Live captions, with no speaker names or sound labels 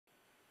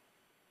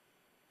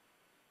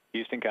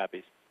Houston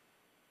copies.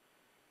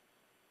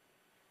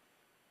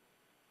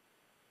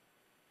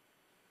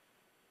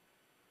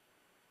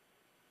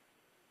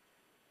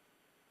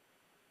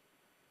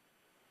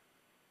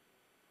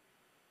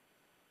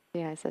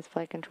 The ISS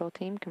Flight Control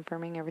Team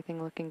confirming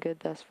everything looking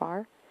good thus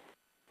far.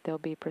 They'll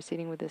be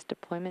proceeding with this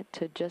deployment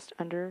to just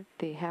under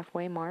the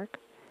halfway mark,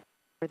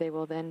 where they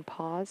will then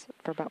pause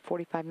for about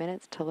 45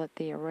 minutes to let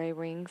the array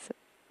rings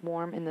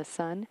warm in the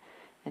sun,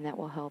 and that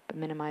will help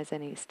minimize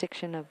any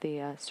stiction of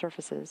the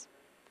surfaces.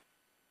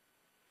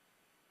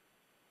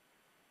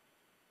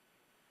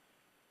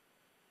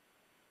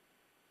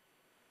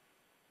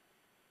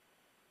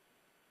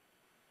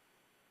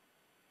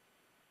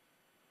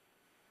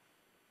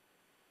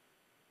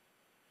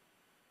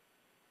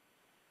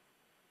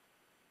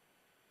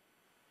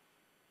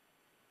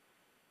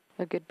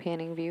 A good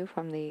panning view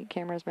from the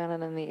cameras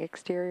mounted on the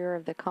exterior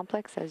of the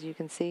complex, as you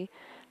can see,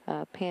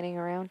 panning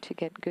around to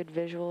get good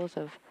visuals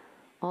of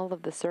all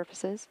of the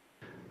surfaces.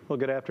 Well,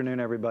 good afternoon,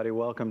 everybody.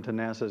 Welcome to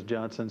NASA's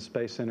Johnson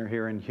Space Center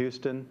here in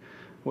Houston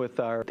with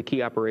the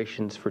key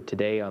operations for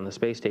today on the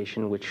space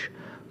station, which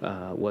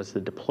was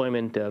the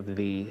deployment of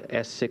the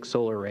S6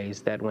 solar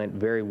arrays. That went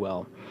very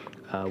well.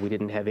 We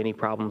didn't have any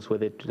problems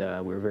with it.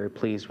 We were very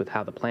pleased with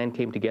how the plan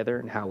came together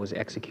and how it was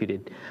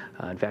executed.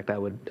 In fact, I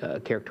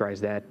would characterize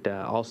that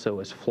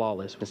also as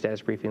flawless. From status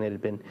briefing, that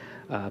had been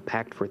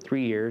packed for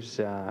 3 years.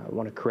 I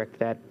want to correct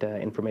that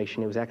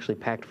information. It was actually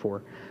packed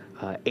for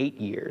 8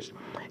 years.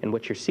 And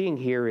what you're seeing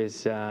here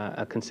is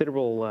a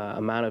considerable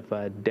amount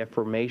of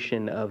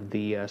deformation of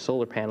the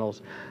solar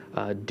panels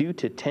due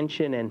to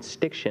tension and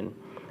stiction.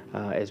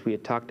 As we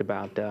had talked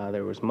about,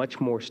 there was much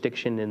more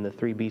stiction in the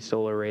 3B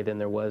solar array than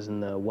there was in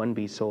the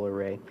 1B solar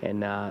array.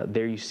 And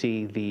there you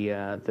see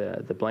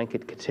the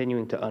blanket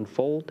continuing to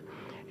unfold,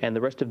 and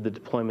the rest of the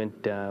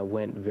deployment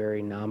went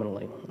very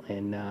nominally.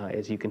 And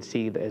as you can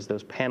see, as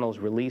those panels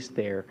release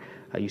there,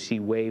 you see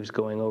waves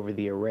going over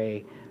the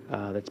array.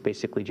 That's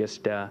basically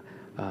just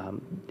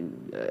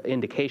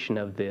indication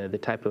of the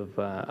type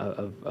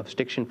of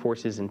stiction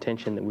forces and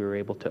tension that we were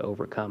able to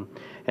overcome.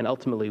 And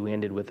ultimately, we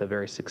ended with a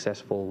very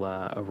successful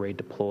array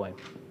deploy.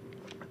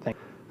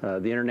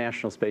 The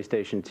International Space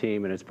Station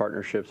team and its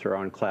partnerships are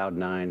on Cloud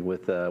 9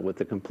 with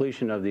the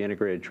completion of the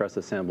integrated truss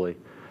assembly,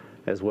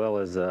 as well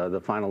as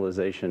the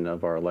finalization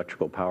of our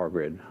electrical power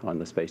grid on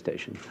the space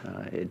station.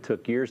 It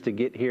took years to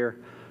get here.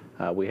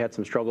 We had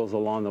some struggles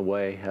along the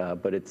way,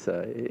 but it's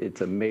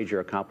a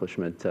major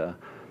accomplishment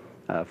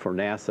for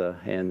NASA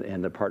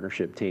and the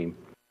partnership team.